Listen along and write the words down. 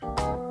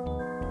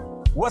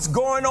What's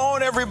going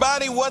on,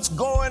 everybody? What's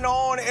going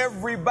on,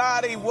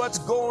 everybody? What's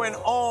going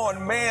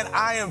on? Man,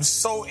 I am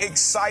so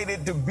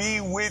excited to be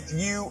with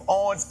you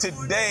on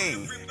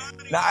today.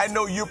 Now, I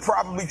know you're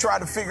probably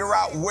trying to figure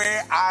out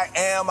where I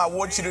am. I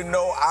want you to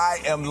know I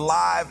am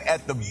live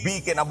at the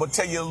Beacon. I'm going to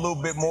tell you a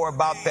little bit more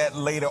about that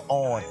later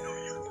on.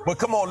 But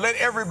come on, let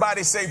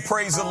everybody say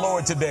praise the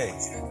Lord today.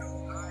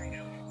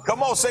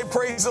 Come on, say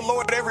praise the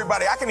Lord,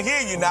 everybody. I can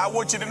hear you now. I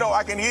want you to know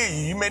I can hear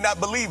you. You may not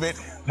believe it,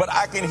 but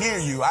I can hear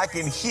you. I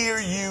can hear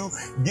you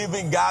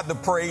giving God the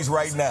praise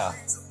right now.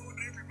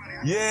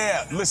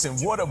 Yeah, listen,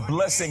 what a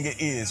blessing it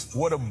is.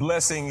 What a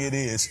blessing it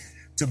is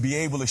to be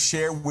able to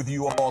share with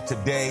you all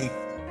today.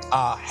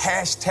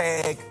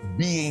 Hashtag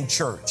being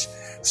church.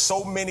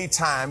 So many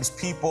times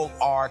people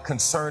are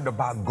concerned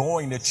about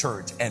going to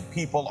church, and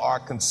people are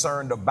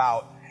concerned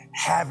about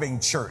having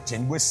church.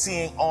 And we're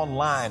seeing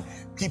online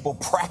people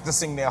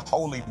practicing their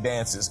holy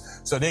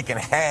dances so they can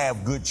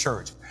have good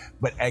church.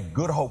 But at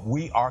Good Hope,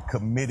 we are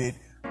committed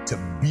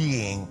to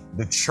being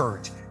the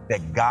church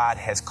that God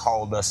has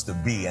called us to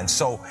be. And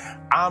so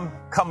I'm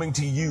coming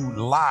to you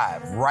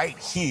live right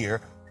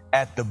here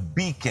at the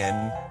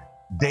Beacon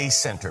Day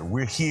Center.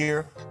 We're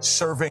here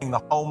serving the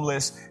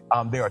homeless.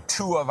 There are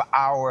two of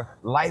our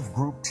life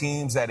group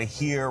teams that are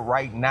here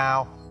right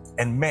now.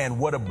 And man,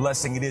 what a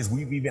blessing it is.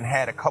 We've even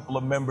had a couple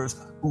of members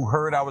who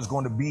heard I was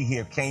going to be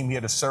here, came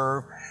here to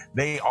serve.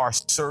 They are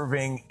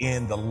serving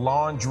in the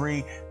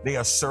laundry. They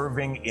are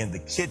serving in the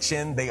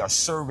kitchen. They are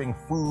serving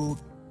food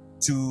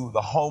to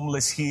the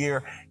homeless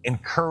here,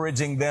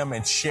 encouraging them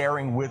and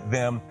sharing with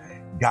them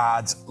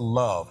God's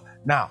love.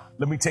 Now,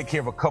 let me take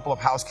care of a couple of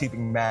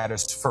housekeeping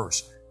matters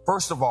first.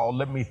 First of all,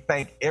 let me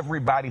thank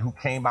everybody who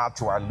came out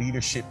to our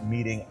leadership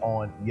meeting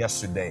on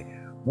yesterday.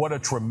 What a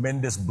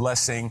tremendous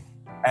blessing.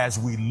 As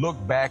we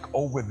look back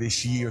over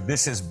this year,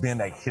 this has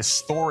been a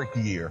historic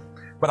year.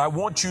 But I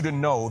want you to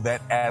know that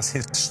as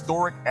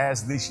historic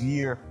as this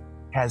year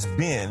has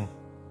been,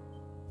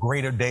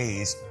 greater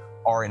days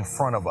are in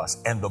front of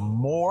us. And the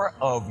more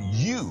of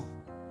you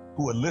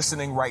who are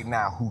listening right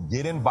now who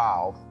get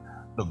involved,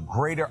 the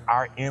greater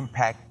our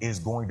impact is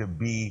going to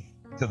be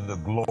to the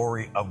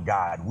glory of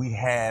God. We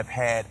have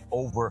had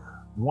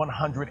over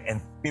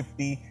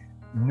 150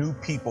 new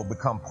people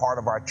become part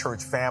of our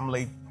church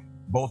family,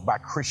 both by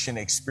Christian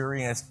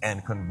experience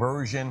and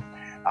conversion.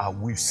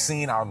 We've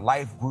seen our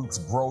life groups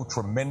grow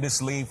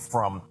tremendously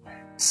from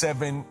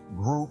 7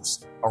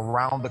 groups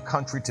around the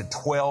country to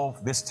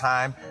 12 this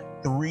time.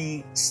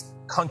 3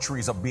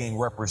 countries are being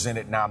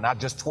represented now, not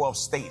just 12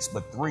 states,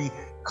 but 3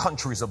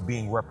 countries are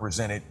being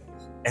represented.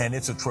 And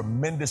it's a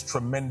tremendous,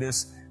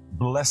 tremendous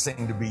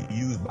blessing to be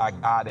used by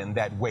God in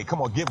that way.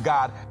 Come on, give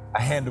God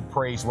a hand of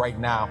praise right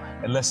now,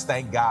 and let's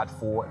thank God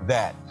for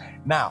that.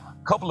 Now,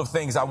 a couple of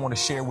things I want to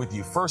share with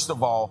you. First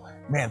of all,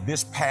 man,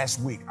 this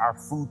past week, our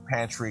food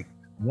pantry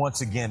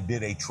once again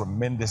did a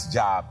tremendous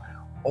job.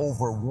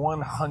 Over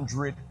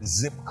 100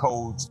 zip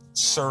codes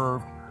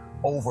served,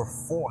 over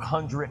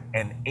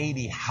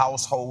 480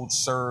 households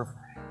served,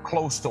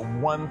 close to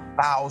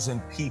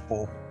 1,000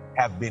 people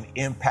have been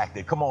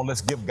impacted. Come on,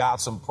 let's give God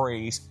some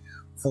praise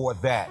for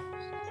that.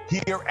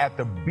 Here at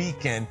the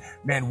Beacon,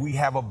 man, we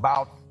have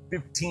about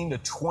 15 to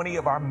 20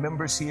 of our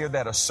members here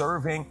that are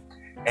serving.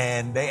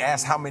 And they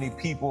asked how many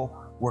people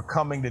were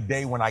coming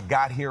today. When I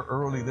got here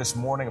early this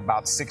morning,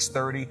 about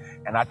 6:30,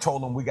 and I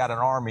told them we got an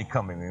army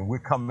coming, and we're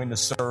coming to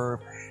serve,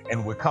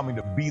 and we're coming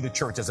to be the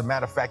church. As a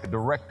matter of fact, the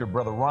director,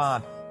 Brother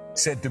Ron,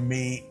 said to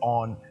me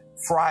on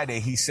Friday,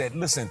 he said,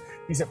 listen,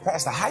 he said,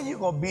 Pastor, how you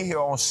going to be here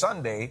on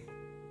Sunday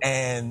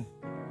and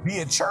be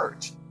in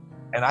church?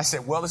 And I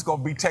said, well, it's going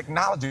to be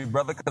technology,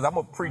 brother, because I'm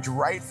going to preach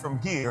right from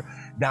here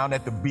down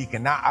at the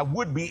Beacon. Now, I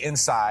would be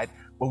inside,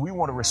 but we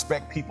want to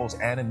respect people's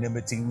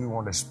anonymity. We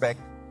want to respect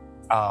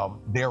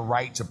their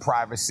right to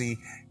privacy.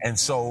 And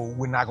so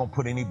we're not going to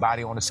put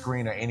anybody on the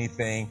screen or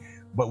anything.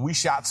 But we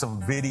shot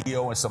some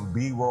video and some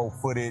B-roll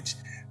footage.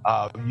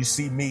 You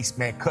see me,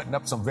 man, cutting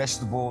up some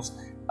vegetables.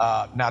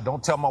 Now,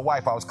 don't tell my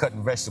wife I was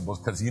cutting vegetables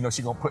because, you know,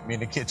 she's going to put me in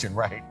the kitchen,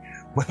 right?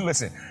 But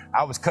listen,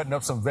 I was cutting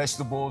up some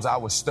vegetables. I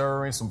was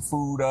stirring some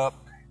food up.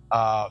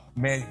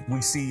 Man,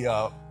 we see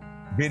a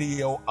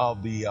video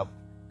of the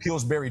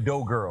Pillsbury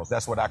Dough Girls.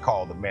 That's what I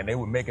call them, man. They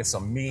were making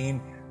some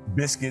mean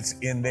biscuits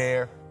in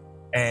there.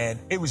 And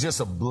it was just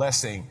a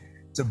blessing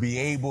to be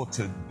able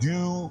to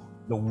do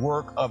the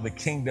work of the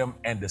kingdom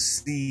and to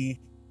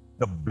see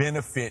the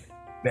benefit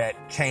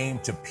that came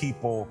to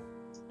people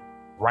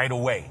right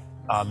away.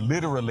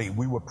 Literally,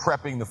 we were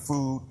prepping the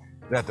food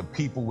that the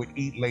people would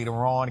eat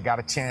later on. Got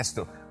a chance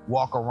to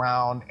walk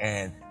around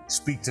and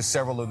speak to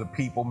several of the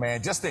people,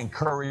 man, just to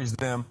encourage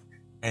them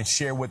and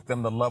share with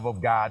them the love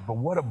of God. But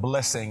what a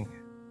blessing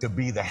to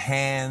be the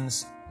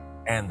hands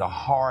and the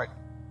heart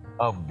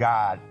of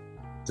God,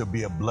 to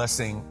be a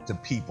blessing to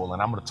people.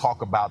 And I'm going to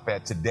talk about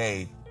that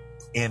today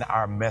in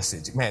our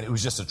message. Man, it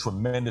was just a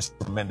tremendous,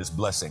 tremendous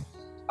blessing.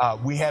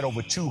 We had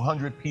over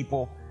 200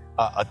 people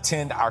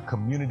attend our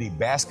community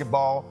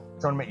basketball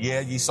tournament. Yeah,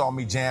 you saw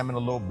me jamming a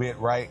little bit,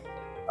 right?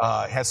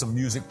 Had some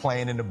music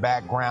playing in the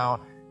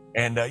background.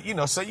 And, I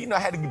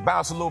had to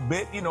bounce a little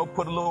bit,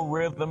 put a little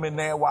rhythm in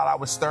there while I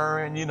was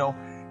stirring,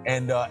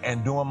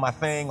 and doing my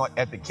thing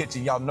at the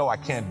kitchen. Y'all know I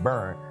can't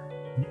burn.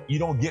 You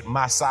don't get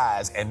my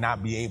size and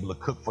not be able to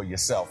cook for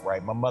yourself,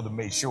 right? My mother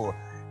made sure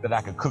that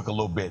I could cook a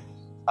little bit.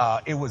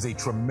 It was a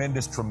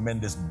tremendous,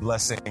 tremendous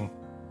blessing.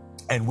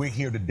 And we're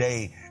here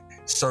today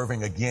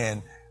serving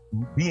again,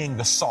 being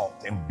the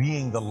salt and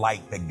being the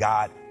light that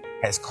God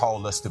has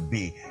called us to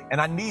be. And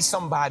I need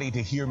somebody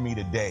to hear me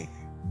today.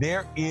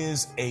 There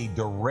is a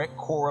direct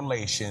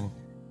correlation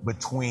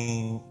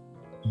between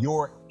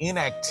your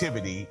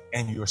inactivity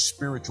and your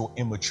spiritual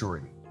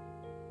immaturity.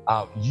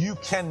 You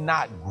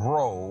cannot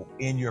grow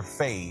in your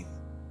faith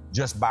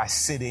just by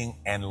sitting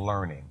and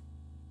learning.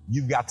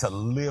 You've got to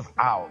live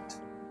out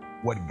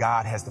what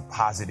God has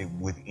deposited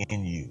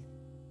within you.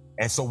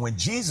 And so when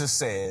Jesus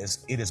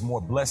says it is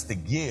more blessed to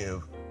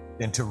give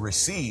than to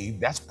receive,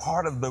 that's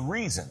part of the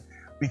reason.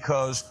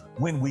 Because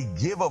when we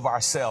give of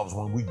ourselves,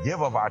 when we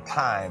give of our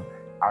time,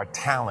 our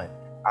talent,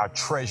 our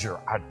treasure,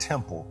 our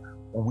temple,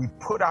 when we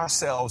put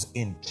ourselves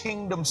in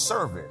kingdom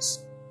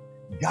service,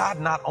 God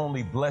not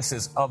only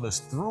blesses others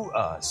through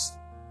us,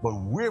 but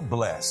we're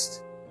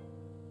blessed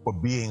for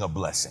being a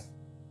blessing.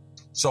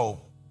 So,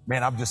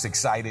 man, I'm just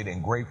excited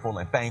and grateful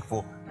and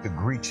thankful to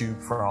greet you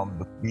from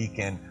the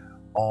Beacon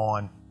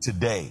on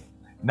today.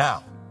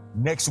 Now,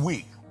 next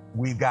week,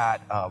 we've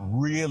got a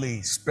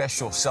really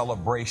special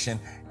celebration.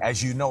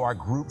 As you know, our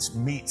groups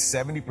meet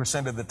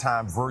 70% of the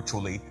time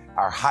virtually,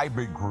 our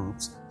hybrid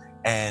groups,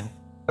 and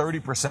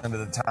 30% of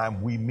the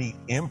time we meet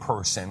in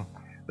person.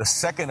 The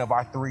second of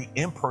our 3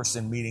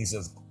 in-person meetings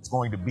is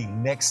going to be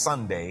next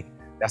Sunday.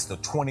 That's the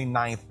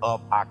 29th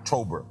of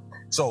October.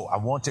 So I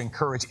want to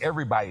encourage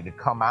everybody to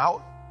come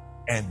out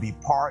and be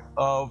part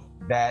of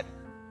that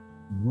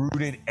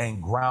rooted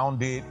and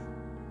grounded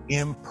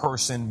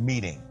in-person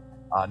meeting.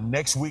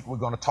 Next week, we're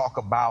going to talk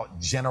about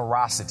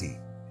generosity,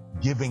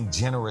 giving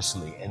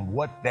generously, and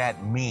what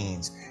that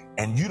means.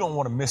 And you don't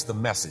want to miss the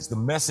message. The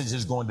message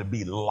is going to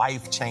be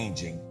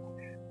life-changing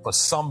for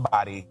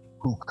somebody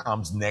who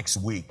comes next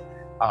week.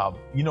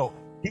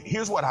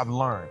 Here's what I've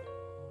learned.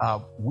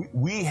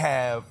 We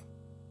have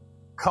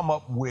come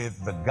up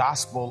with the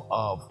gospel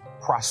of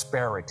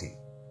prosperity.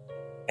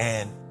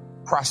 And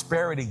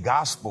prosperity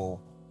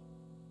gospel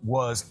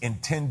was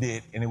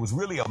intended, and it was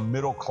really a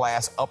middle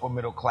class, upper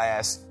middle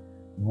class,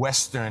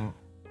 Western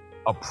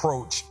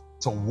approach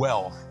to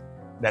wealth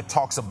that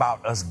talks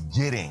about us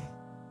getting.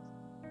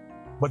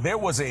 But there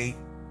was a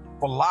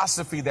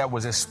philosophy that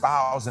was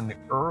espoused in the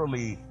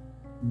early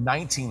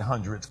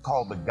 1900s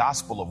called the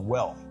gospel of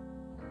wealth.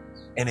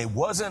 And it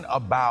wasn't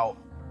about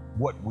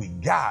what we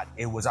got.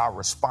 It was our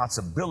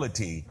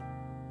responsibility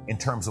in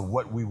terms of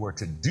what we were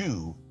to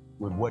do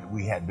with what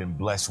we had been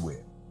blessed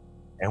with.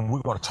 And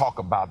we're going to talk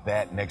about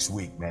that next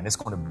week, man. It's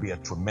going to be a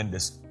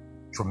tremendous,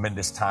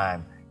 tremendous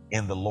time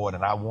in the Lord.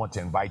 And I want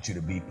to invite you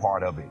to be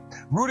part of it.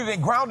 Rooted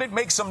and grounded,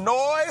 make some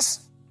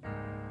noise.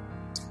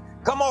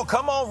 Come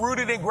on,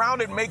 rooted and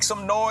grounded, make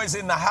some noise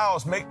in the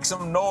house. Make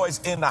some noise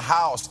in the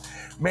house.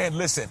 Man,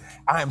 listen,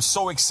 I am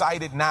so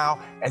excited now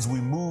as we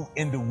move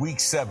into week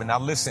 7. Now,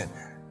 listen,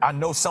 I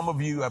know some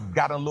of you have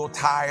gotten a little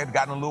tired,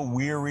 gotten a little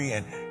weary,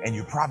 and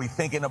you're probably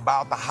thinking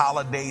about the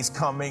holidays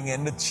coming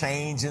and the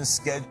change in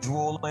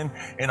schedule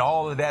and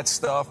all of that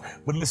stuff.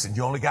 But listen,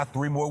 you only got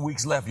 3 more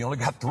weeks left. You only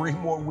got 3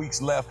 more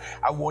weeks left.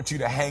 I want you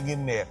to hang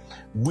in there.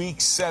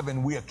 Week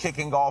 7, we are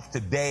kicking off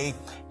today,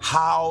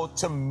 How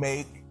to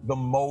Make the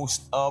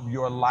Most of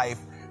Your Life,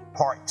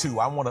 Part 2.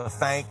 I want to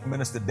thank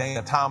Minister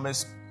Dana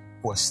Thomas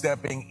for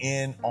stepping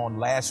in on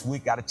last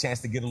week. Got a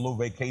chance to get a little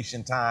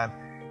vacation time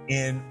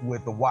in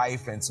with the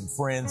wife and some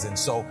friends. And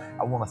so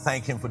I want to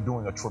thank him for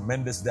doing a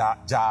tremendous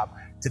job.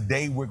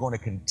 Today, we're going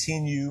to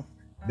continue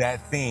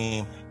that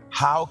theme.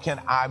 How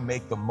can I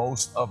make the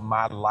most of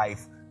my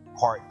life?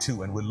 Part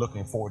 2. And we're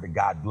looking forward to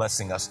God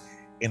blessing us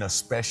in a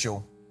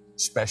special,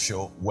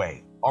 special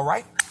way. All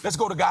right, let's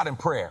go to God in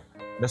prayer.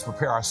 Let's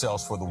prepare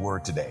ourselves for the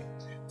word today.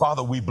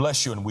 Father, we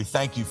bless you and we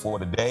thank you for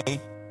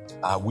today.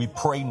 We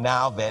pray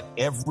now that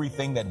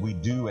everything that we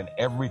do and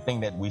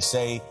everything that we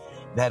say,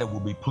 that it will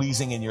be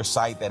pleasing in your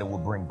sight, that it will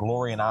bring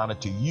glory and honor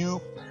to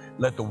you.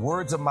 Let the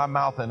words of my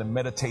mouth and the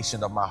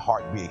meditation of my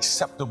heart be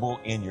acceptable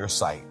in your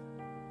sight.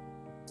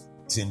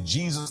 It's in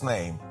Jesus'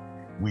 name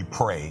we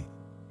pray.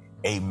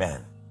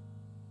 Amen.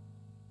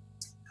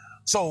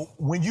 So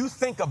when you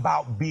think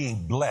about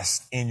being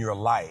blessed in your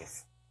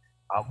life,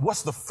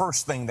 what's the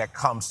first thing that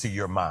comes to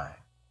your mind?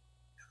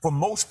 For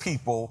most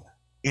people,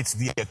 it's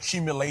the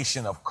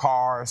accumulation of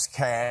cars,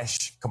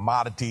 cash,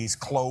 commodities,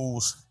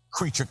 clothes,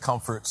 creature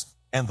comforts,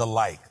 and the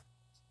like.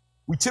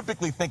 We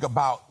typically think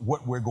about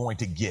what we're going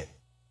to get.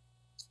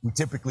 We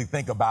typically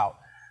think about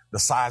the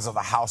size of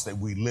the house that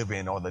we live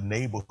in or the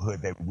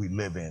neighborhood that we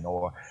live in,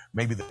 or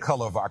maybe the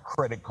color of our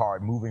credit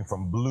card moving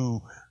from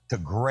blue to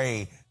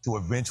gray to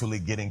eventually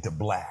getting to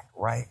black,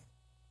 right?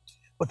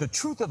 But the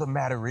truth of the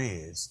matter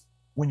is,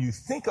 when you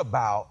think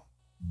about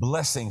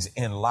blessings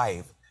in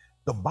life,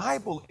 the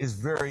Bible is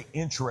very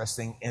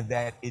interesting in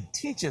that it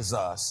teaches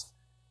us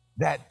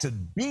that to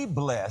be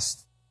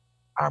blessed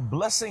Our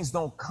blessings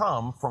don't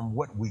come from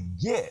what we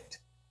get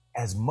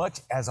as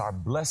much as our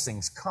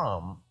blessings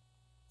come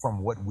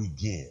from what we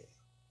give.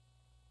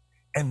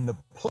 And the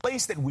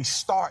place that we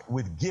start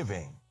with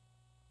giving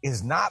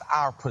is not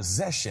our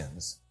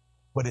possessions,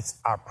 but it's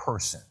our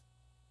person.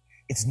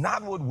 It's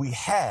not what we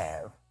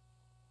have,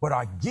 but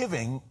our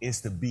giving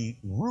is to be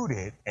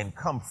rooted and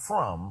come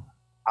from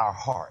our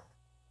heart.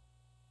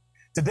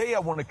 Today, I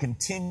want to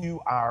continue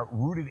our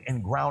Rooted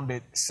and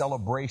Grounded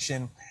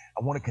celebration.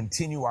 I want to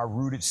continue our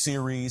Rooted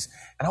series.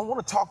 And I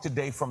want to talk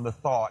today from the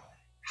thought,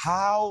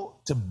 how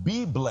to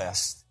be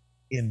blessed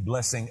in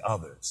blessing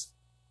others.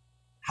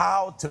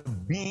 How to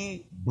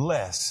be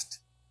blessed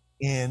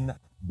in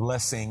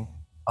blessing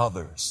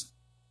others.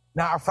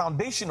 Now, our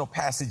foundational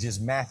passage is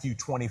Matthew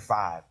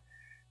 25.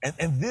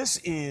 And this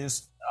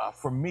is,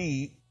 for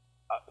me,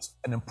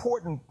 an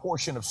important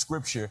portion of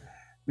Scripture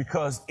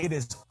because it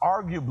is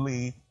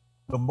arguably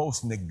the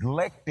most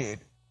neglected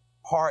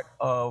part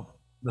of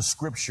the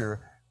Scripture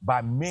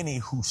by many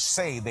who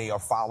say they are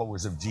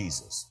followers of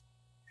Jesus.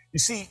 You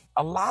see,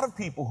 a lot of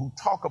people who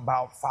talk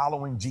about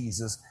following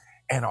Jesus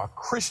and are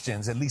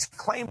Christians, at least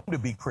claim to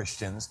be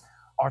Christians,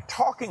 are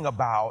talking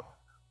about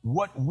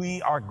what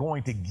we are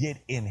going to get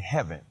in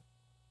heaven.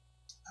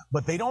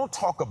 But they don't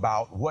talk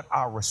about what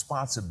our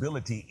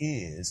responsibility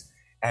is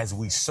as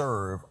we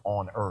serve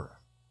on earth.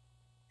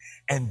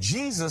 And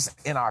Jesus,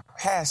 in our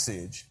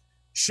passage,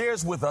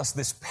 shares with us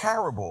this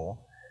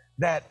parable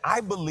that I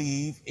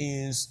believe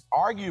is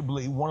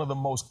arguably one of the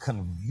most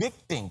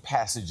convicting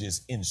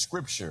passages in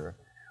Scripture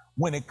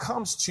when it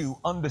comes to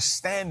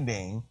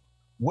understanding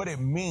what it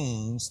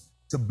means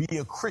to be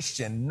a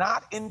Christian,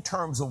 not in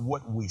terms of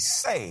what we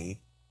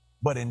say,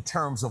 but in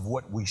terms of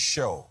what we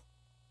show.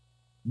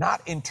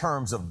 Not in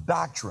terms of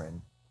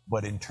doctrine,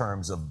 but in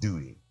terms of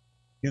duty.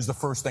 Here's the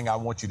first thing I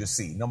want you to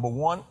see. Number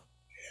one,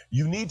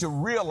 you need to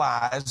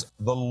realize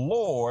the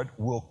Lord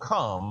will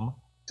come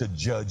to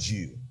judge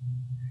you.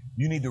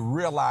 You need to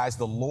realize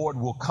the Lord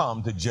will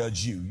come to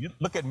judge you. You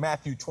look at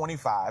Matthew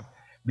 25,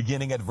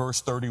 beginning at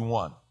verse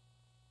 31.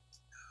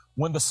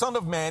 When the Son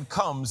of Man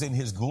comes in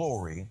his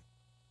glory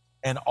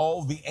and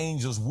all the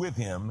angels with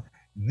him,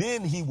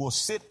 then he will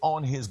sit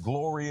on his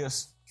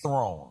glorious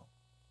throne.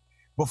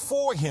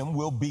 Before him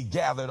will be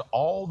gathered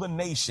all the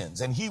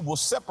nations, and he will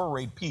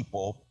separate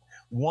people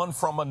one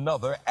from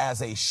another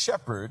as a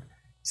shepherd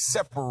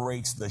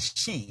separates the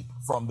sheep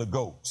from the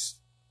goats.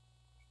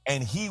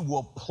 And he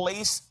will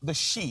place the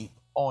sheep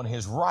on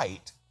his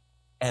right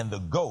and the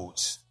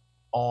goats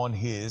on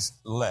his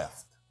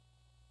left.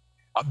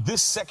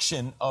 This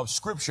section of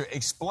Scripture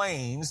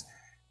explains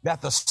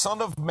that the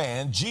Son of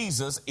Man,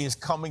 Jesus, is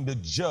coming to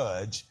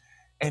judge,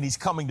 and he's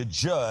coming to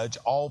judge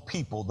all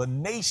people. The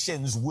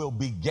nations will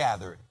be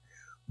gathered.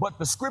 But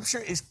the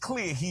Scripture is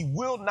clear. He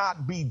will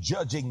not be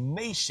judging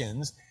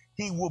nations.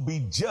 He will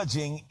be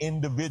judging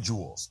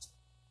individuals.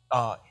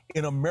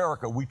 In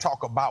America, we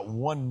talk about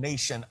one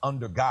nation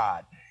under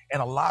God,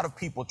 and a lot of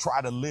people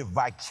try to live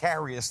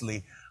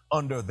vicariously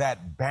under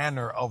that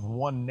banner of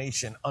one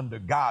nation under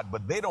God,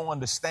 but they don't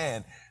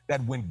understand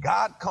that when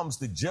God comes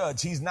to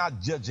judge, he's not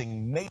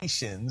judging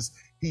nations,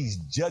 he's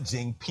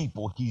judging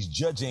people, he's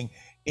judging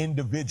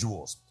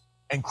individuals.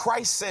 And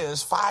Christ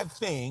says 5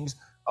 things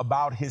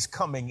about his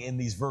coming in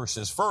these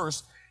verses.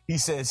 First, he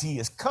says he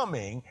is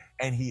coming,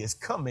 and he is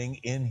coming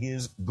in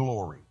his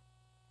glory.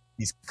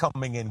 He's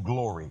coming in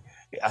glory.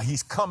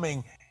 He's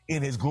coming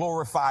in his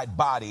glorified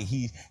body.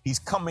 He's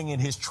coming in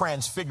his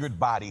transfigured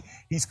body.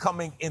 He's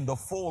coming in the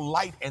full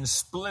light and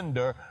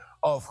splendor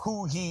of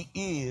who he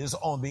is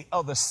on the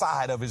other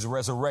side of his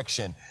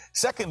resurrection.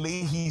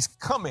 Secondly, he's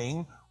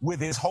coming with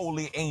his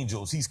holy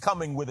angels. He's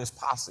coming with his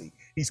posse.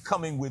 He's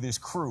coming with his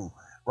crew,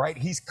 right?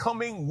 He's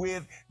coming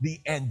with the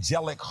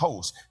angelic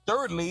host.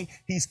 Thirdly,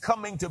 he's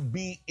coming to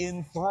be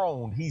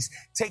enthroned. He's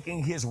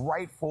taking his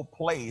rightful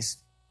place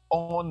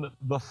on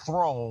the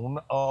throne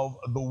of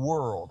the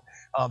world.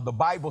 The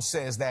Bible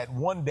says that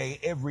one day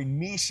every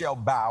knee shall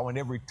bow and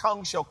every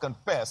tongue shall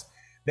confess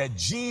that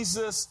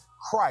Jesus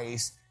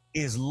Christ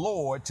is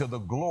Lord to the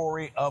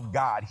glory of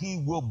God.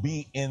 He will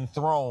be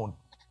enthroned.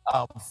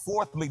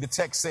 Fourthly, the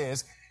text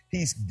says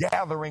he's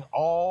gathering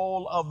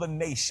all of the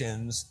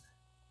nations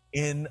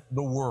in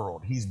the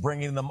world. He's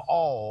bringing them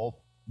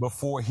all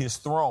before his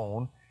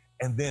throne.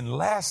 And then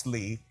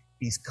lastly,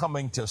 he's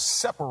coming to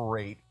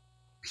separate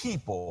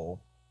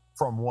people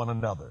from one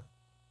another.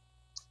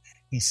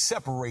 He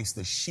separates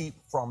the sheep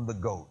from the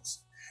goats.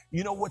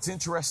 You know what's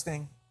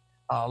interesting?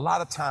 A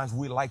lot of times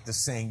we like to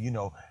sing,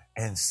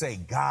 and say,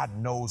 God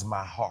knows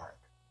my heart.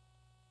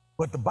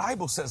 But the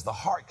Bible says the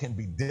heart can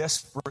be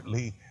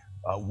desperately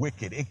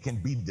wicked. It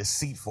can be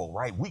deceitful,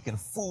 right? We can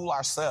fool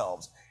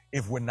ourselves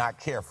if we're not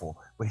careful.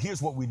 But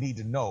here's what we need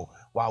to know.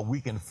 While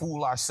we can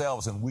fool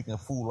ourselves and we can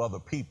fool other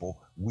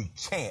people, we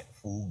can't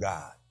fool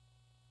God.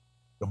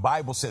 The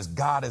Bible says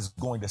God is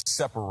going to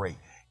separate.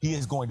 He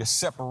is going to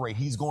separate.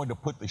 He's going to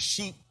put the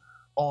sheep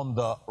on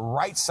the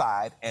right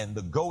side and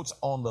the goats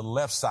on the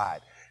left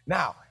side.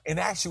 Now, in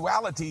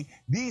actuality,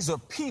 these are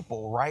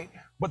people, right?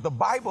 But the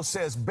Bible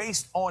says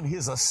based on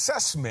his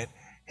assessment,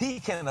 he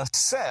can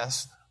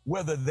assess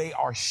whether they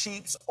are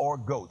sheep or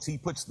goats. He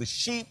puts the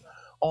sheep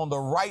on the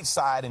right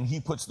side and he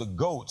puts the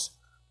goats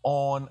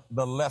on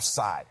the left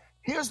side.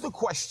 Here's the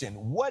question: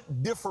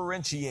 what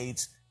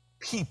differentiates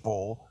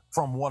people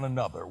from one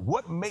another?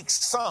 What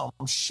makes some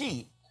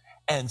sheep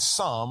and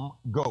some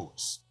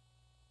goats?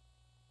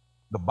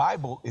 The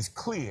Bible is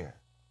clear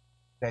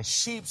that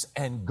sheep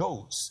and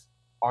goats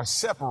are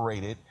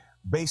separated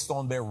based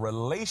on their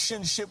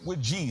relationship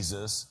with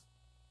Jesus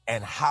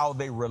and how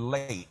they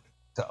relate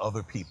to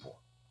other people.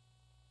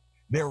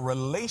 Their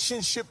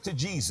relationship to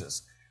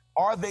Jesus.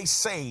 Are they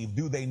saved?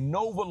 Do they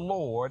know the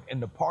Lord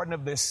and the pardon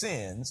of their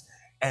sins?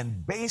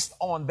 And based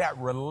on that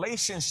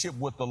relationship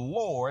with the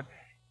Lord,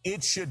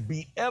 it should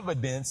be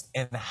evidenced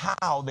in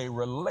how they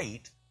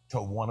relate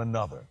to one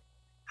another,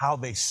 how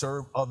they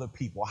serve other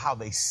people, how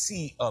they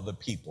see other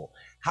people,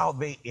 how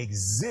they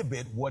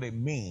exhibit what it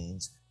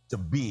means to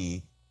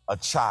be a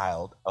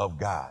child of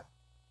God.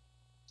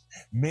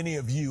 Many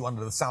of you,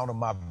 under the sound of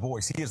my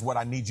voice, here's what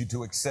I need you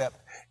to accept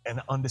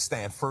and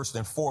understand. First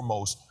and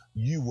foremost,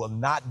 you will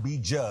not be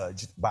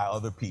judged by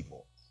other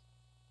people.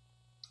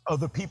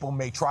 Other people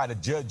may try to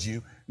judge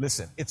you.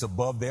 Listen, it's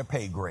above their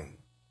pay grade.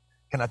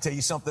 Can I tell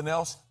you something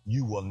else?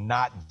 You will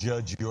not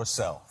judge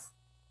yourself.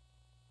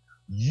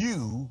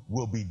 You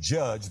will be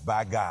judged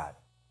by God.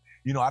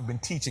 You know, I've been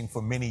teaching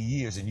for many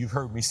years, and you've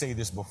heard me say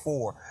this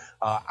before.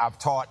 I've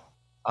taught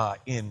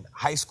in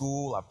high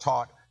school. I've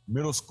taught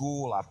middle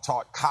school. I've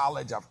taught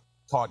college. I've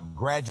taught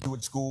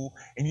graduate school.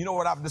 And you know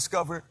what I've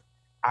discovered?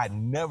 I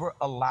never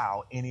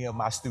allow any of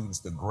my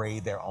students to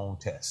grade their own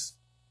tests.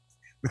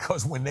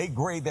 Because when they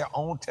grade their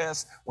own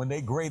tests, when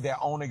they grade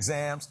their own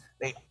exams,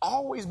 they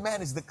always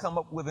manage to come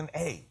up with an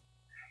A.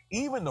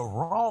 Even the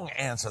wrong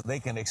answer, they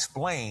can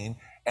explain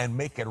and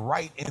make it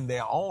right in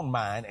their own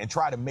mind and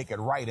try to make it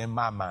right in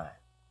my mind.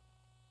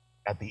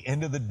 At the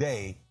end of the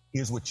day,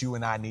 here's what you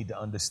and I need to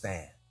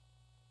understand.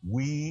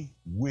 We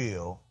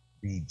will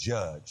be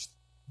judged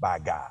by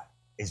God.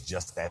 It's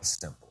just that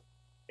simple.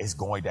 It's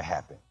going to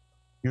happen.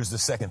 Here's the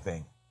second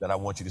thing that I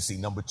want you to see.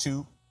 Number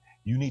two,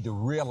 you need to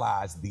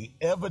realize the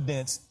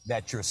evidence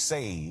that you're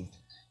saved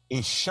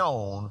is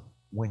shown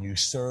when you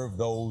serve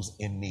those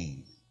in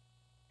need.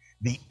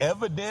 The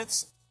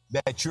evidence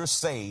that you're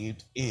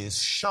saved is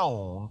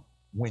shown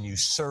when you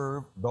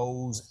serve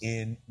those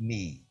in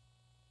need.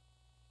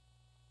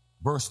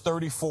 Verse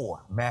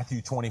 34,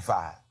 Matthew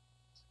 25.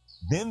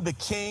 Then the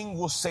king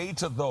will say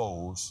to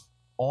those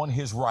on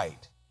his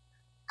right,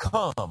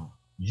 "Come,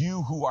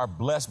 you who are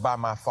blessed by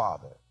my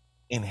Father,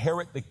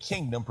 inherit the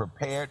kingdom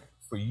prepared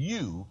for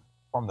you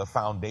from the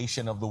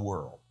foundation of the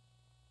world."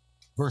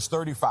 Verse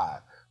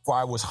 35, "For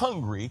I was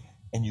hungry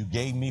and you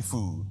gave me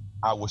food.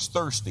 I was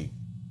thirsty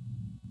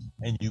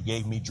and you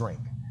gave me drink.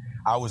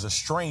 I was a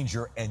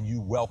stranger and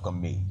you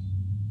welcomed me.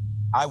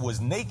 I was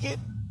naked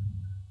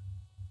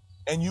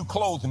and you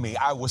clothed me.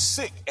 I was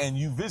sick and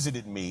you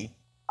visited me.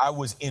 I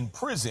was in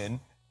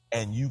prison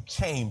and you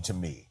came to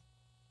me."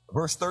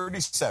 Verse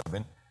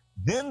 37,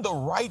 "Then the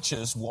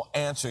righteous will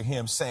answer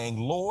him, saying,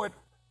 Lord,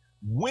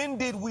 when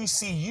did we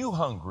see you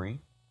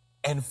hungry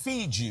and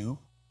feed you,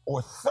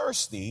 or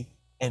thirsty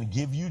and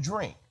give you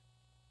drink?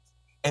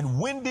 And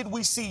when did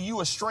we see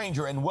you a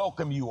stranger and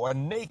welcome you, or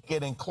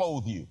naked and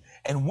clothe you?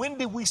 And when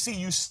did we see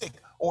you sick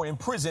or in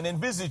prison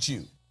and visit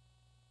you?"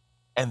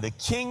 And the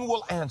king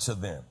will answer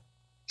them,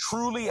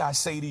 "Truly I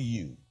say to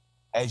you,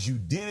 as you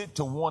did it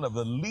to one of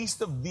the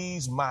least of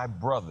these my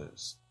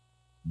brothers,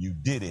 you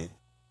did it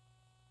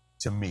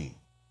to me."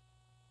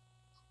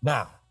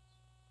 Now,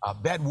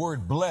 that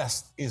word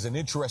blessed is an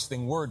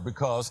interesting word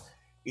because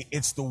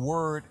it's the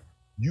word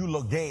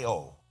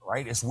eulogeo,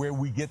 right? It's where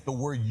we get the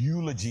word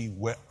eulogy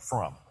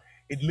from.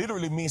 It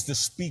literally means to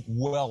speak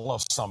well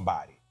of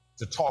somebody,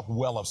 to talk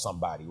well of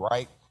somebody,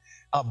 right?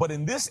 But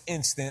in this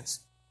instance,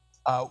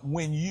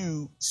 when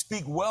you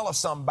speak well of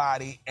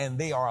somebody and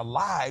they are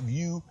alive,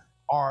 you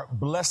are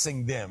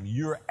blessing them.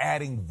 You're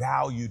adding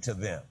value to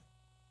them.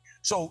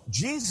 So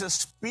Jesus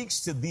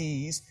speaks to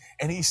these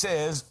and he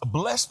says,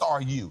 "Blessed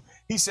are you."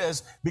 He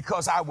says,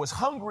 "Because I was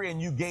hungry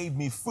and you gave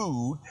me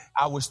food.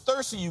 I was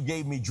thirsty, you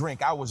gave me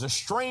drink. I was a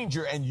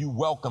stranger and you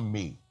welcomed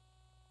me.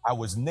 I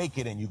was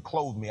naked and you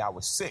clothed me. I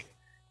was sick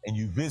and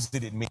you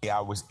visited me.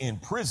 I was in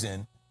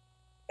prison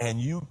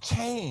and you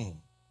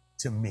came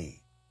to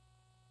me."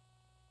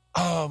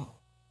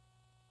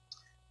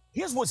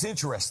 Here's what's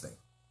interesting.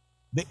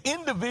 The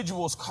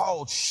individuals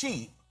called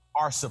sheep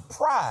are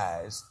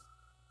surprised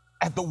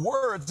at the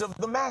words of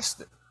the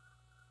master.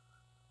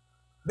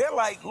 They're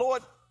like,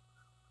 "Lord,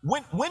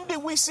 when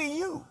did we see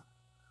you?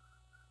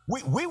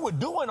 We were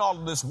doing all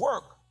of this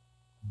work,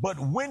 but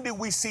when did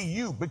we see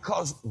you?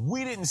 Because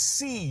we didn't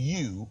see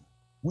you.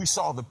 We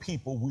saw the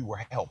people we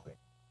were helping.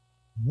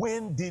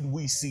 When did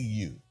we see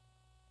you?"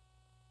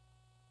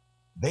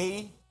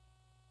 They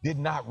did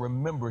not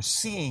remember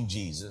seeing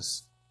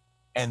Jesus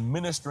and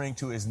ministering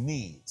to his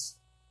needs.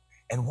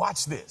 And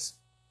watch this.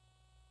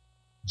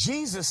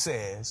 Jesus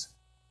says,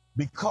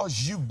 because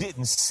you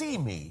didn't see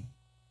me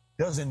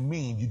doesn't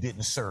mean you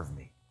didn't serve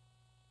me.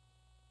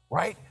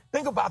 Right?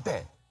 Think about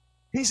that.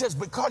 He says,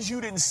 because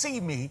you didn't see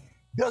me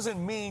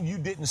doesn't mean you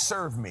didn't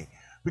serve me.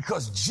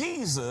 Because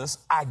Jesus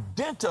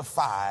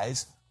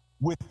identifies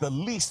with the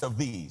least of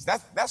these.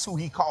 That's who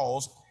he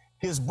calls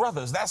his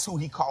brothers. That's who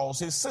he calls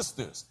his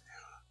sisters.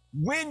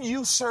 When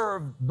you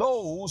served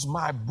those,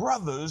 my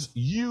brothers,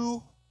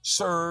 you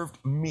served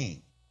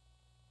me.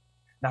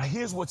 Now,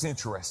 here's what's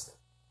interesting.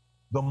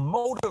 The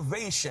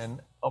motivation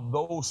of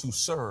those who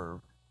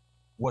served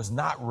was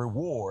not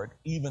reward,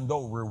 even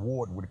though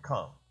reward would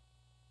come.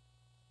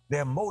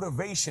 Their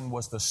motivation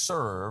was to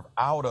serve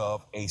out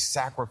of a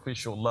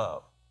sacrificial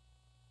love.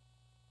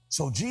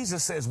 So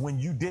Jesus says, when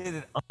you did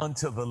it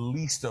unto the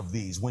least of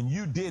these, when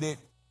you did it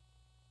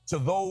to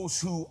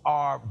those who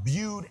are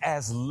viewed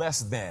as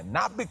less than,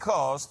 not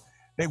because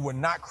they were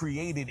not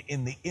created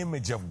in the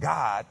image of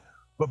God,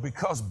 but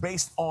because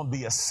based on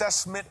the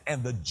assessment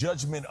and the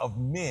judgment of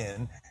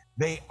men,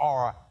 they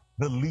are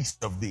the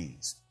least of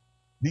these.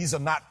 These are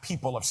not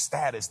people of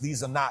status.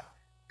 These are not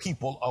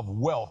people of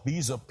wealth.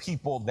 These are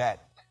people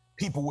that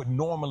people would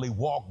normally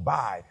walk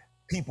by.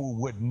 People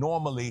would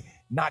normally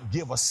not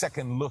give a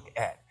second look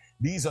at.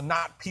 These are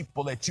not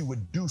people that you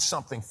would do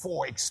something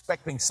for,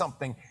 expecting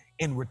something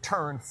in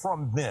return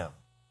from them.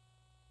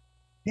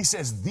 He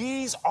says,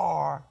 these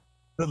are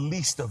the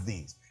least of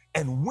these.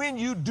 And when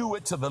you do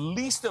it to the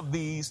least of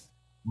these,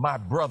 my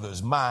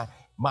brothers, my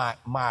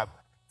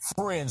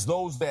friends,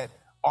 those that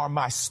are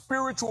my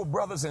spiritual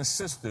brothers and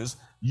sisters,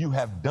 you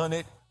have done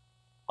it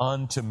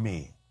unto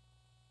me.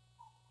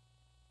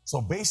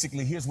 So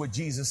basically, here's what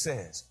Jesus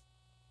says.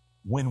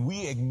 When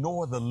we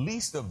ignore the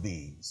least of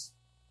these,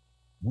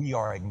 we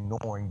are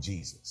ignoring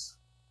Jesus.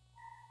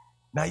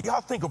 Now, y'all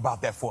think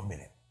about that for a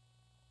minute.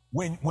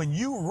 When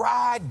you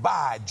ride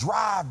by,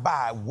 drive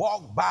by,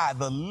 walk by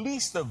the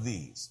least of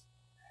these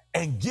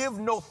and give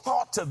no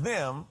thought to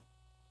them,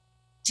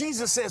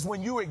 Jesus says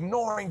when you're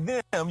ignoring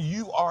them,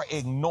 you are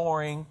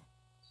ignoring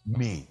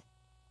me.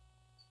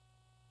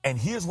 And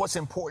here's what's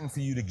important for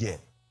you to get.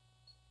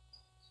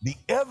 The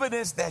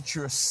evidence that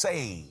you're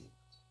saved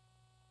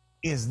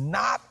is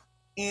not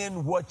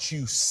in what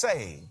you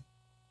say.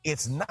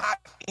 It's not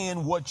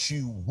in what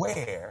you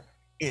wear.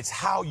 It's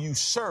how you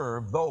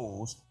serve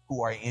those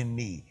who are in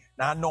need.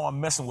 Now, I know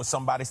I'm messing with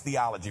somebody's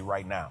theology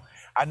right now.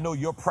 I know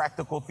your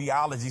practical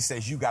theology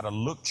says you got to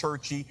look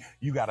churchy,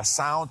 you got to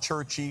sound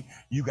churchy,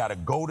 you got to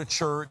go to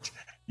church,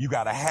 you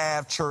got to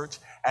have church.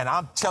 And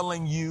I'm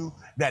telling you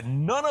that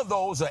none of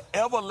those are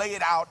ever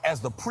laid out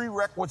as the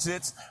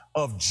prerequisites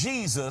of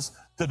Jesus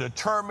to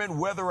determine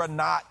whether or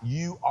not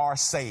you are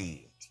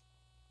saved.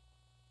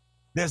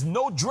 There's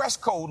no dress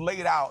code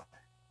laid out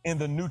in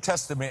the New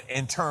Testament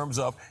in terms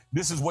of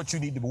this is what you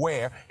need to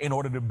wear in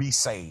order to be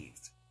saved.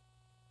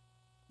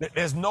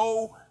 There's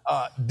no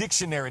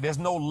dictionary, there's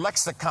no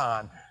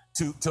lexicon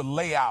to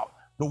lay out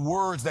the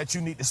words that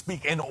you need to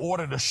speak in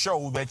order to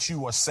show that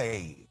you are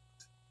saved.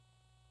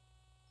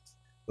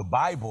 The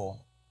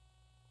Bible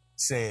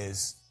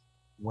says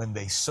when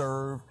they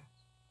served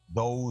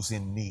those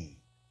in need.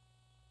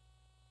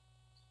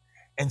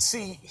 And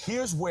see,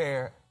 here's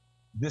where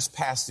this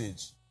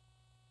passage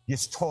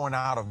gets torn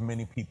out of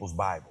many people's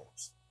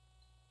Bibles.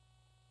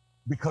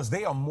 Because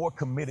they are more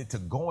committed to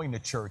going to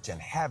church and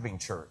having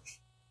church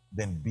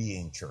than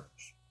being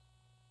church.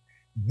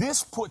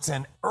 This puts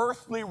an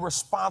earthly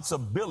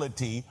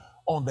responsibility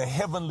on the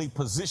heavenly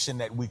position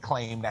that we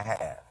claim to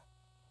have.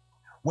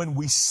 When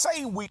we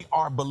say we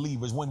are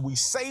believers, when we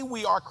say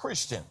we are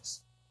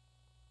Christians,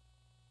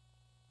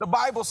 the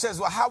Bible says,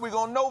 well, how are we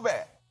going to know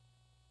that?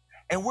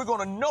 And we're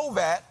going to know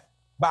that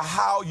by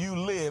how you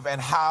live and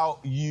how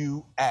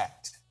you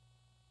act.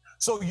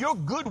 So your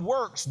good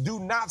works do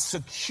not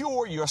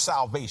secure your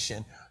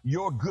salvation.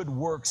 Your good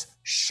works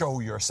show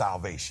your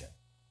salvation.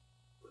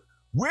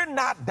 We're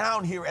not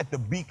down here at the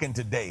Beacon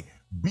today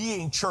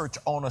being church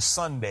on a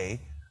Sunday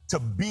to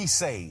be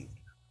saved.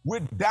 We're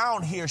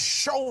down here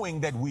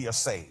showing that we are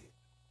saved.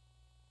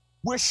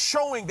 We're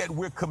showing that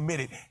we're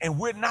committed, and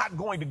we're not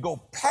going to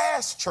go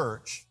past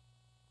church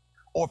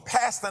or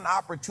past an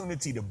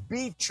opportunity to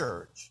be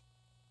church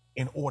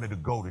in order to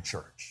go to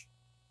church.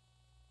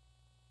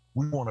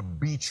 We want to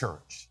be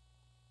church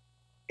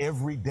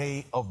every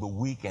day of the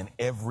week and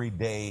every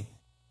day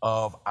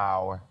of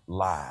our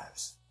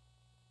lives.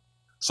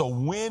 So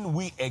when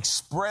we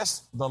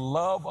express the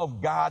love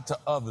of God to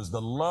others,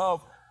 the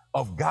love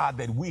of God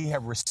that we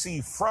have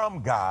received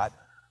from God,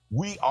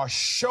 we are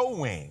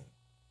showing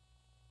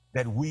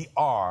that we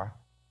are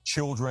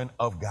children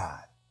of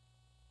God.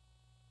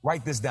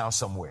 Write this down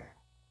somewhere.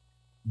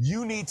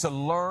 You need to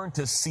learn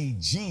to see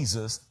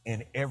Jesus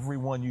in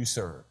everyone you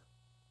serve.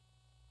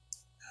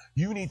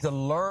 You need to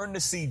learn to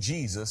see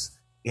Jesus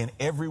in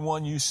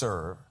everyone you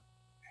serve.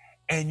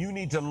 And you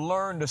need to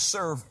learn to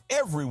serve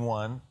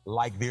everyone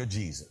like their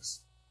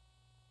Jesus.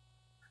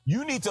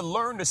 You need to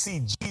learn to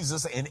see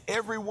Jesus in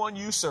everyone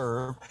you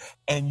serve,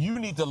 and you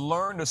need to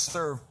learn to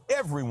serve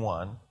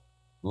everyone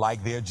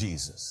like their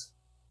Jesus.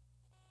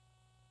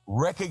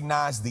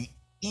 Recognize the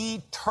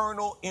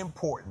eternal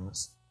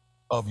importance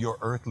of your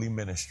earthly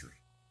ministry.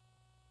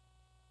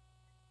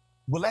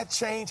 will that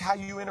change how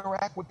you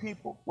interact with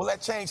people? Will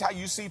that change how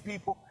you see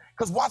people?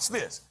 Because watch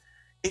this.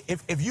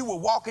 If you were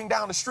walking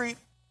down the street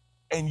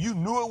and you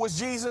knew it was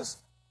Jesus,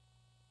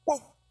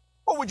 well,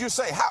 what would you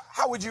say?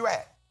 How would you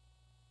act?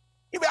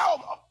 You'd be,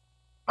 oh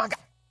my God,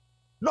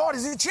 Lord,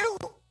 is it you?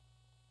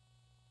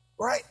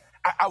 Right?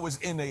 I was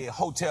in a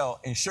hotel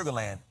in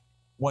Sugarland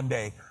one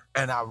day,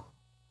 and I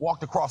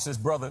walked across this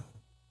brother,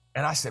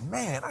 and I said,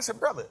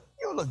 brother,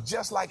 you look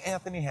just like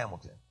Anthony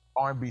Hamilton,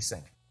 R&B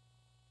singer.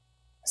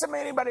 I said,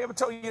 man, anybody ever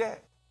told you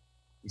that?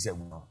 He said,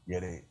 well, yeah,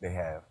 they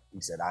have.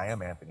 He said, I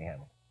am Anthony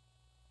Hamilton.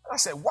 And I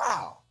said,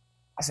 wow.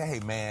 I said, hey,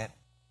 man,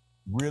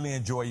 really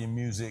enjoy your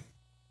music,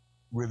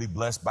 really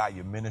blessed by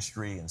your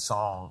ministry and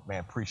song. Man,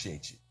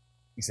 appreciate you.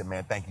 He said,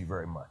 man, thank you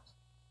very much.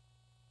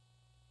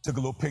 Took a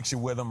little picture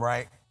with him,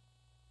 right?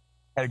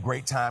 Had a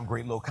great time,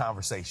 great little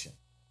conversation.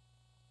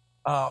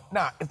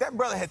 Now, if that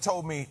brother had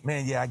told me,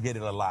 man, yeah, I get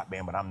it a lot,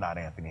 man, but I'm not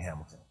Anthony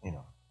Hamilton,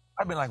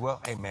 I'd been like,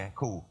 well, hey, man,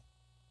 cool.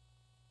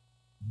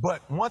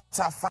 But once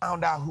I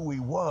found out who he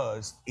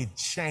was, it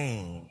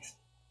changed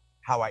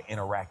how I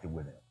interacted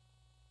with him,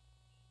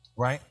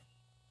 right?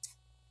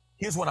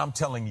 Here's what I'm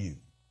telling you.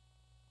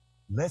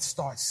 Let's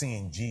start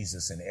seeing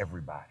Jesus in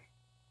everybody.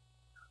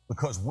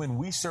 Because when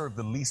we serve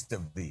the least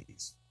of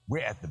these,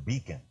 we're at the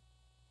Beacon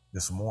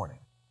this morning.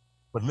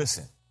 But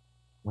listen,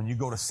 when you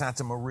go to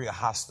Santa Maria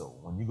Hostel,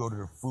 when you go to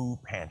the food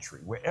pantry,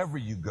 wherever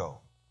you go,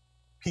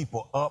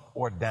 people up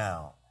or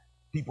down,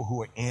 people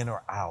who are in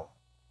or out,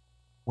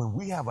 when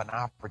we have an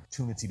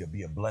opportunity to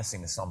be a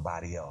blessing to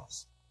somebody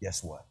else,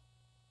 guess what?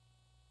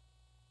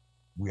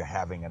 We are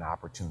having an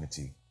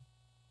opportunity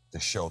to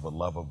show the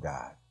love of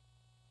God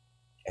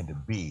and to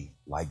be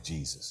like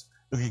Jesus.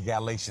 Look at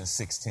Galatians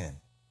 6:10.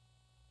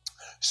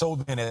 So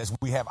then, as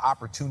we have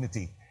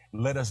opportunity,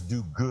 let us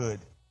do good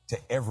to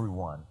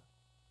everyone,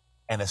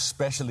 and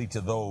especially to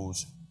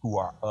those who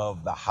are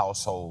of the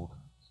household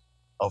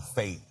of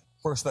faith.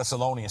 1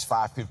 Thessalonians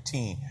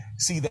 5:15,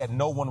 see that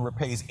no one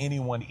repays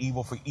anyone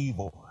evil for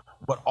evil,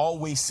 but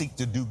always seek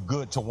to do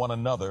good to one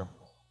another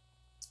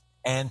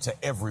and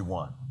to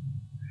everyone.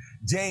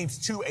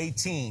 James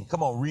 2:18,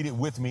 come on, read it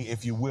with me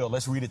if you will.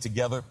 Let's read it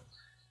together.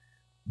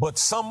 But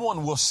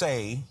someone will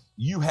say,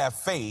 you have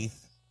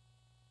faith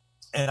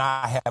and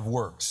I have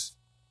works.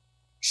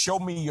 Show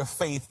me your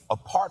faith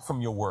apart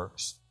from your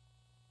works,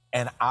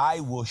 and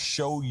I will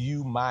show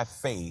you my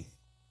faith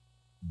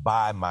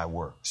by my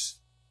works.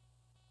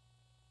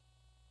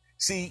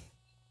 See,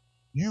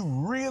 you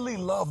really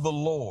love the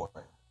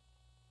Lord,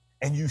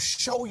 and you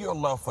show your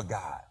love for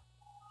God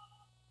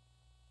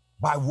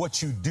by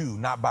what you do,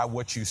 not by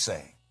what you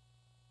say.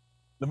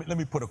 Let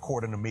me put a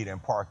quarter in the meter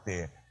and park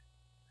there.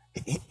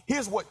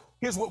 Here's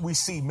what we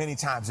see many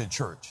times in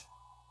church.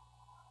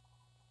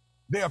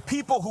 There are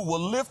people who will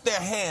lift their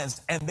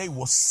hands and they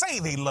will say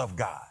they love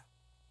God.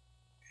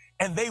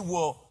 And they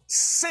will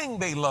sing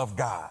they love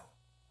God.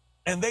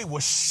 And they will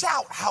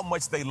shout how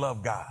much they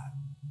love God.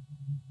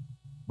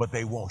 But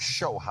they won't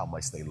show how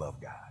much they love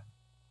God.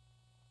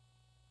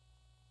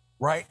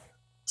 Right?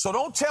 So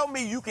don't tell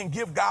me you can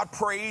give God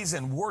praise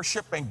and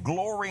worship and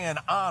glory and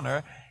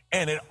honor,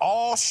 and it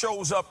all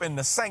shows up in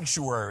the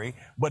sanctuary,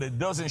 but it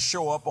doesn't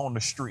show up on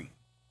the street.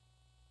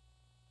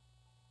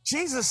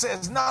 Jesus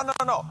says, no.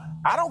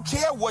 I don't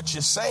care what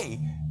you say.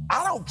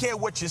 I don't care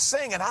what you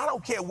sing, and I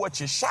don't care what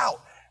you shout.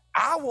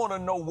 I want to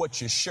know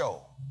what you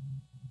show.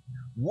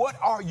 What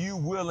are you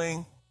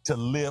willing to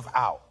live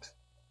out?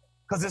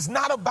 Because it's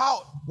not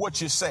about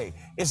what you say.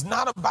 It's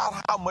not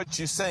about how much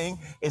you sing.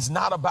 It's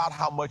not about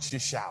how much you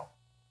shout.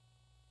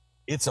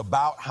 It's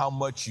about how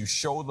much you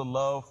show the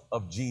love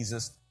of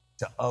Jesus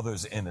to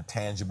others in a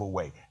tangible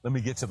way. Let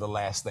me get to the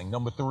last thing.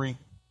 Number 3,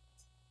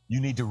 you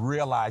need to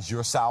realize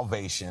your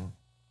salvation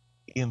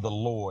in the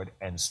Lord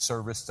and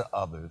service to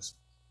others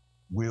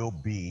will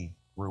be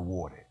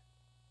rewarded.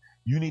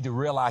 You need to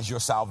realize your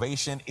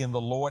salvation in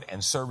the Lord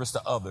and service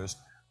to others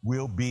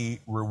will be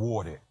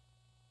rewarded.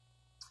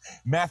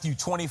 Matthew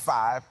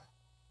 25,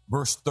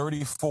 verse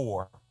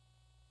 34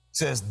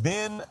 says,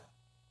 then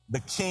the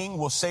king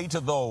will say to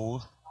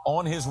those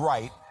on his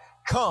right,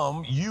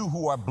 come, you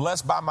who are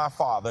blessed by my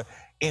Father,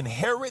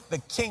 inherit the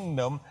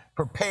kingdom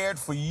prepared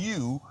for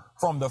you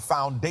from the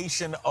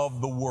foundation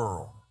of the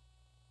world.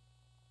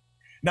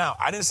 Now,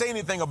 I didn't say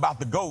anything about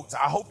the goats.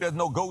 I hope there's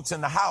no goats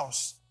in the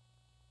house.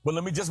 But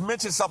let me just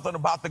mention something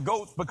about the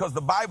goats, because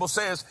the Bible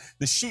says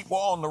the sheep were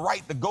on the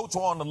right, the goats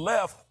were on the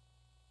left.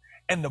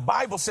 And the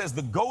Bible says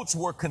the goats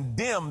were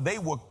condemned. They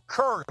were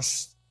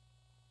cursed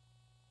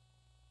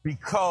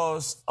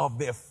because of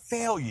their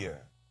failure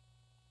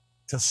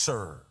to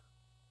serve.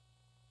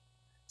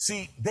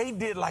 See, they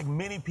did like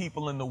many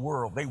people in the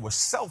world. They were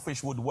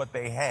selfish with what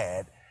they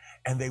had,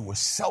 and they were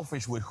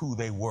selfish with who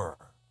they were.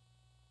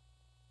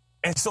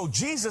 And so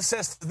Jesus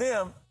says to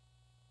them,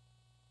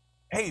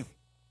 hey,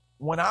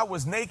 when I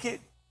was naked,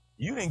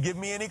 you didn't give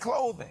me any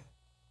clothing.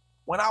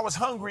 When I was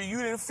hungry, you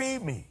didn't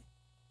feed me.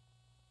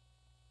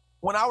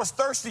 When I was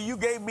thirsty, you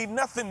gave me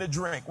nothing to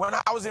drink. When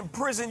I was in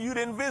prison, you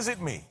didn't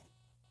visit me.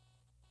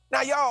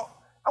 Now, y'all,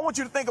 I want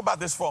you to think about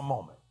this for a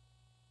moment.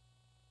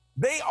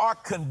 They are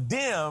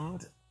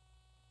condemned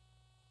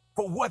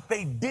for what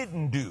they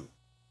didn't do.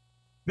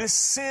 This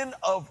sin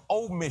of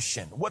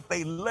omission, what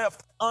they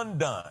left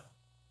undone.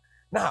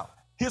 Now,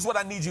 here's what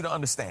I need you to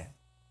understand.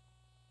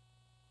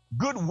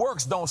 Good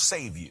works don't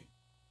save you,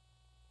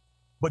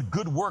 but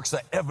good works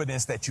are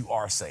evidence that you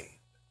are saved.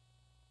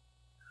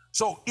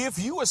 So if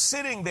you are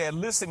sitting there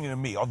listening to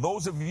me, or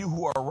those of you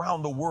who are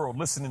around the world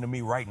listening to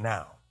me right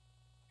now,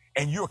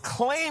 and you're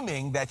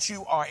claiming that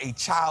you are a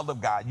child of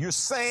God, you're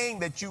saying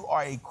that you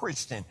are a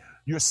Christian,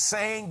 you're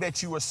saying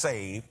that you are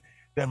saved,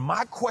 then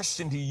my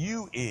question to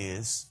you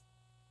is,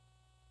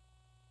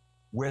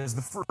 where's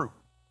the fruit?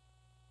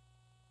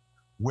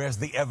 Where's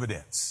the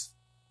evidence?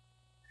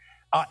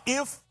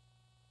 If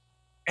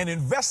an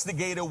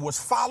investigator was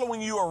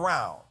following you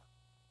around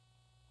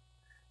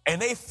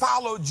and they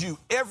followed you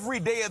every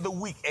day of the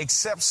week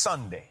except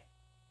Sunday,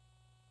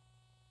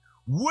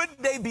 would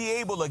they be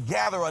able to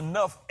gather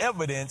enough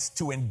evidence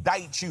to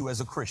indict you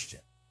as a Christian?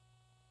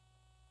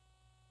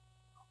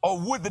 Or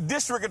would the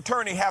district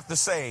attorney have to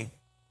say,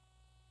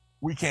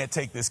 we can't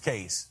take this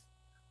case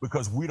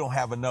because we don't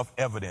have enough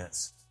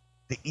evidence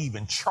to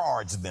even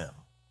charge them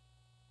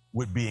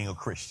with being a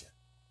Christian?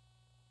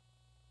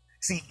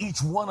 See,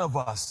 each one of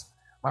us,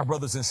 my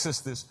brothers and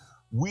sisters,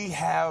 we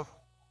have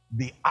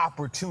the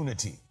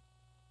opportunity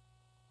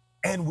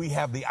and we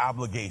have the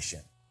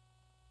obligation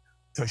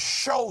to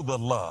show the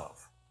love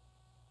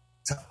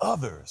to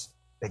others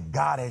that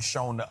God has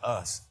shown to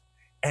us,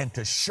 and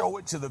to show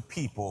it to the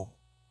people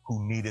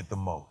who need it the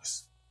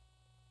most.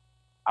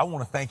 I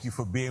want to thank you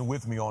for being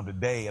with me on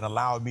today and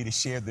allowing me to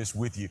share this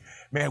with you.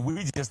 Man,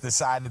 we just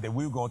decided that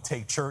we were going to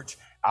take church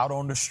out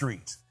on the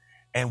streets,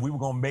 and we were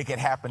going to make it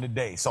happen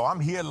today. So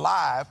I'm here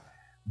live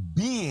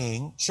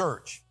being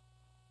church.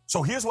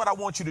 So here's what I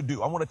want you to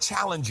do. I want to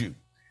challenge you.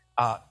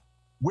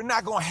 We're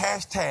not going to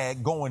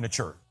hashtag going to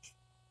church.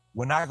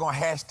 We're not going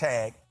to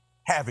hashtag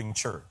having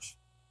church.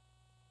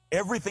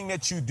 Everything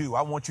that you do,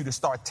 I want you to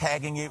start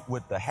tagging it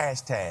with the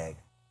hashtag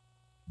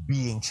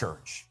being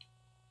church,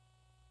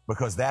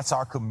 because that's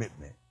our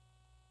commitment.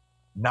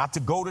 Not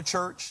to go to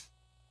church,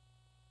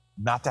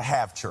 not to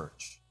have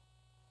church.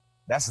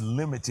 That's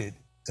limited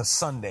to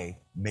Sunday,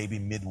 maybe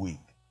midweek.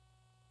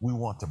 We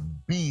want to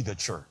be the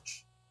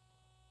church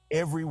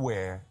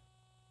everywhere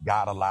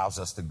God allows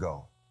us to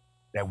go,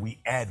 that we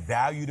add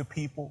value to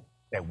people,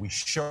 that we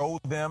show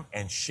them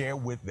and share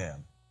with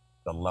them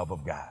the love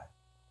of God.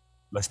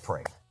 Let's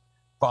pray.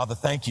 Father,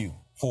 thank you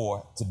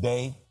for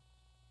today.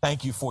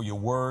 Thank you for your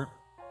word.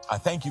 I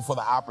thank you for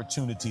the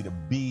opportunity to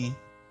be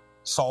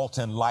salt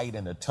and light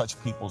and to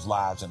touch people's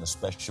lives in a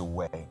special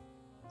way.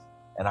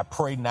 And I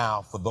pray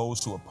now for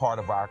those who are part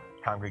of our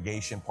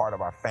congregation, part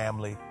of our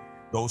family,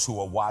 those who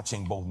are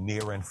watching both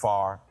near and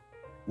far,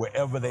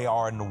 wherever they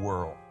are in the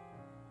world.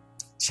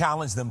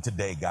 Challenge them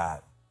today,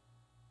 God,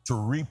 to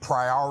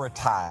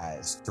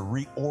reprioritize, to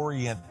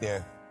reorient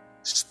their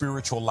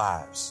spiritual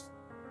lives,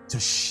 to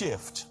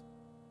shift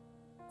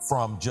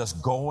from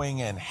just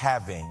going and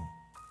having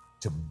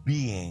to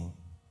being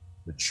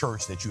the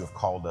church that you have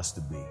called us to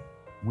be.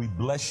 We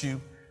bless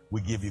you. We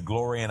give you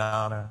glory and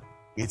honor.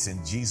 It's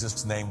in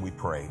Jesus' name we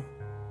pray.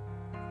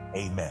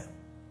 Amen.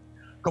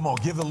 Come on,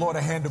 give the Lord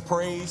a hand of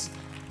praise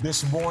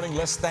this morning.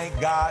 Let's thank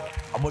God.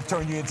 I'm going to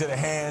turn you into the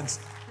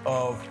hands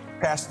of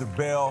Pastor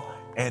Bell.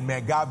 And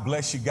man, God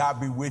bless you. God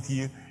be with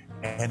you.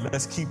 And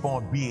let's keep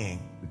on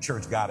being the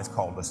church God has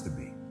called us to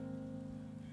be.